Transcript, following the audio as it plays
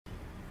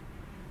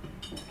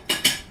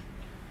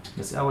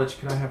Miss Elledge,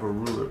 can I have a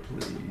ruler,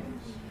 please?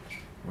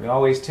 We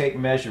always take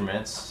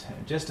measurements,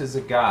 just as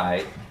a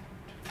guide,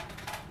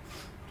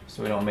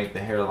 so we don't make the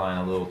hairline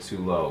a little too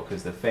low,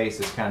 because the face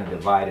is kind of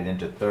divided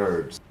into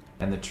thirds.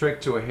 And the trick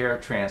to a hair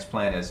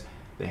transplant is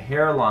the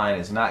hairline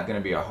is not going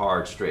to be a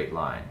hard straight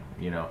line.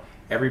 You know,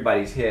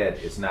 everybody's head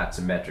is not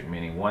symmetric,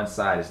 meaning one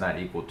side is not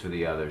equal to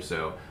the other.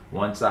 So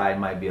one side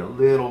might be a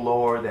little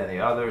lower than the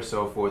other,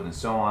 so forth and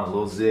so on, a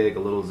little zig, a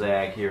little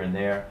zag here and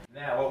there.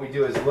 Now what we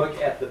do is look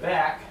at the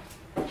back,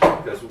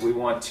 because we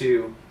want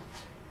to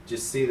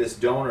just see this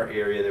donor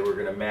area that we're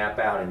going to map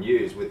out and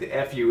use. With the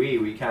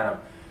FUE, we kind of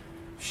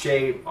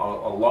shave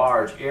a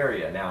large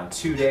area. Now in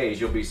 2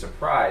 days, you'll be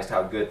surprised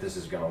how good this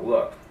is going to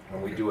look.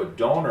 When we do a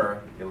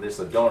donor, at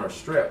least a donor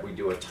strip, we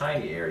do a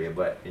tiny area,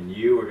 but in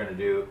U, we're going to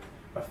do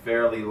a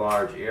fairly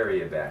large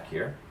area back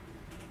here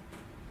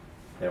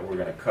that we're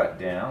going to cut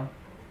down.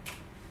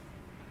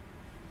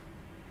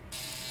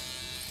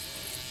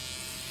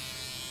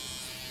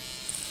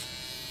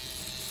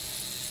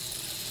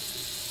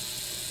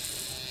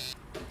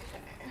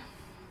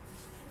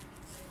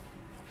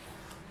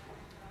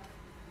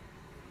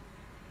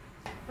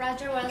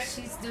 Roger, while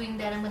she's doing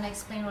that, I'm going to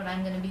explain what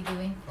I'm going to be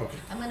doing. Okay.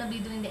 I'm going to be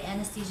doing the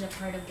anesthesia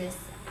part of this.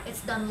 It's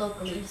done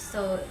locally,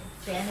 so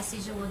the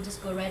anesthesia will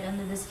just go right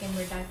under the skin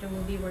where doctor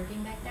will be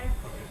working back there.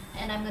 Okay.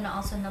 And I'm going to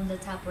also numb the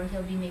top where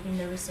he'll be making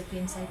the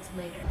recipient sites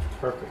later.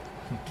 Perfect.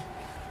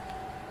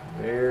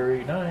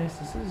 Very nice.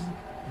 This is,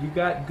 you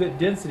got good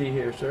density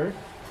here, sir.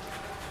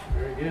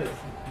 Very good.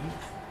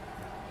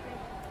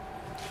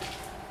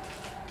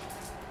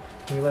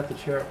 Can we let the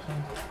chair up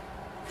some?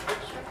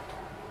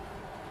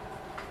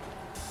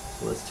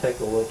 So let's take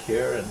a look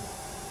here and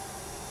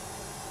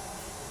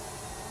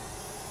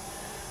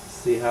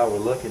see how we're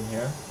looking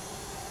here.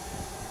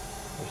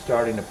 We're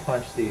starting to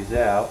punch these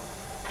out,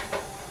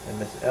 and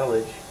Miss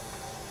Elledge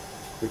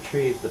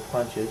retrieves the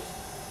punches.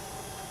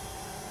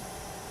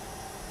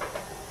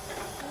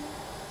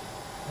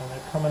 And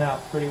they're coming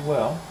out pretty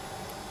well.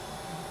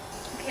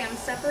 Okay, I'm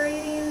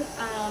separating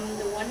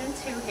the 1 and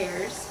 2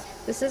 hairs.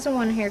 This is a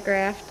 1 hair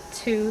graft,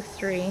 2,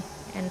 3,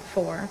 and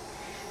 4.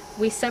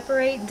 We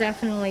separate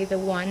definitely the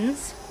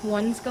ones.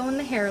 Ones go in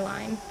the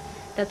hairline.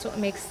 That's what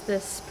makes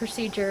this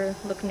procedure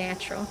look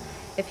natural.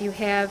 If you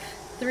have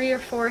 3 or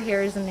 4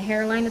 hairs in the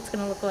hairline, it's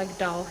going to look like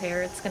doll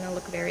hair. It's going to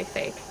look very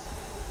fake.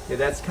 Yeah,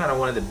 that's kind of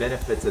one of the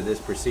benefits of this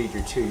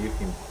procedure too. You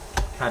can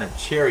kind of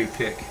cherry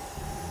pick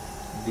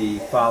the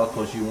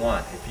follicles you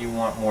want. If you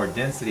want more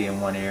density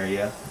in one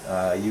area,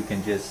 you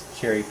can just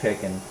cherry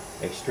pick and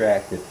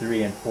extract the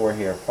 3 and 4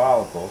 hair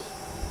follicles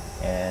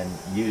and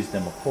use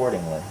them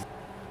accordingly.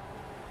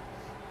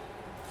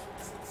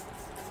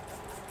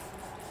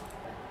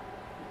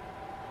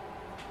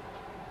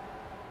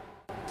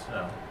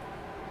 So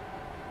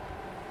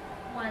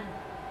 1,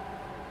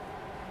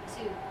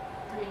 2,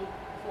 3,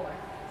 4,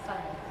 5,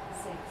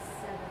 6,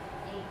 7,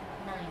 8,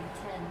 9,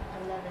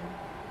 10, 11,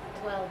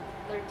 12,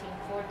 13,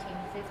 14,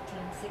 15,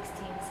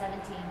 16,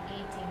 17,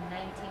 18,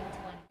 19,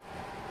 20.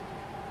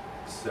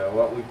 So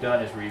what we've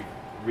done is we've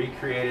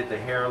recreated the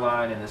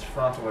hairline in this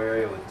frontal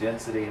area with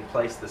density and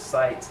placed the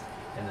sites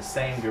in the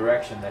same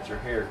direction that your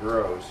hair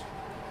grows.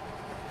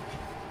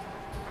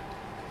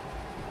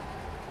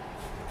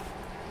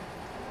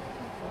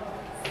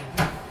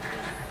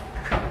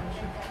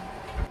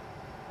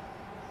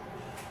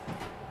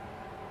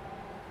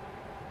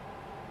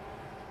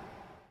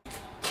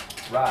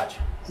 Raj,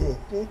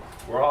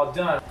 we're all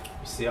done.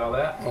 You see all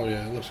that? Oh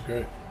yeah, it looks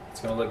great.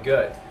 It's going to look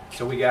good.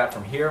 So we got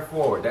from here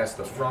forward, that's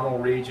the frontal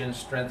region,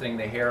 strengthening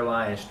the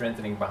hairline and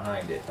strengthening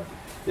behind it.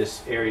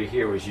 This area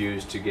here was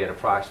used to get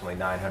approximately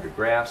 900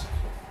 grafts.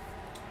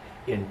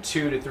 In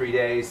 2 to 3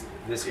 days,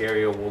 this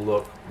area will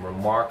look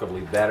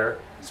remarkably better.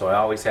 So I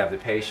always have the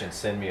patient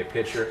send me a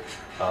picture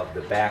of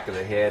the back of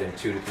the head in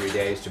 2 to 3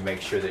 days to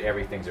make sure that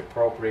everything's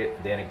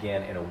appropriate. Then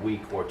again in a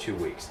week or 2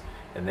 weeks.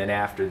 And then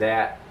after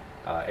that,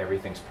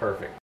 everything's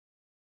perfect.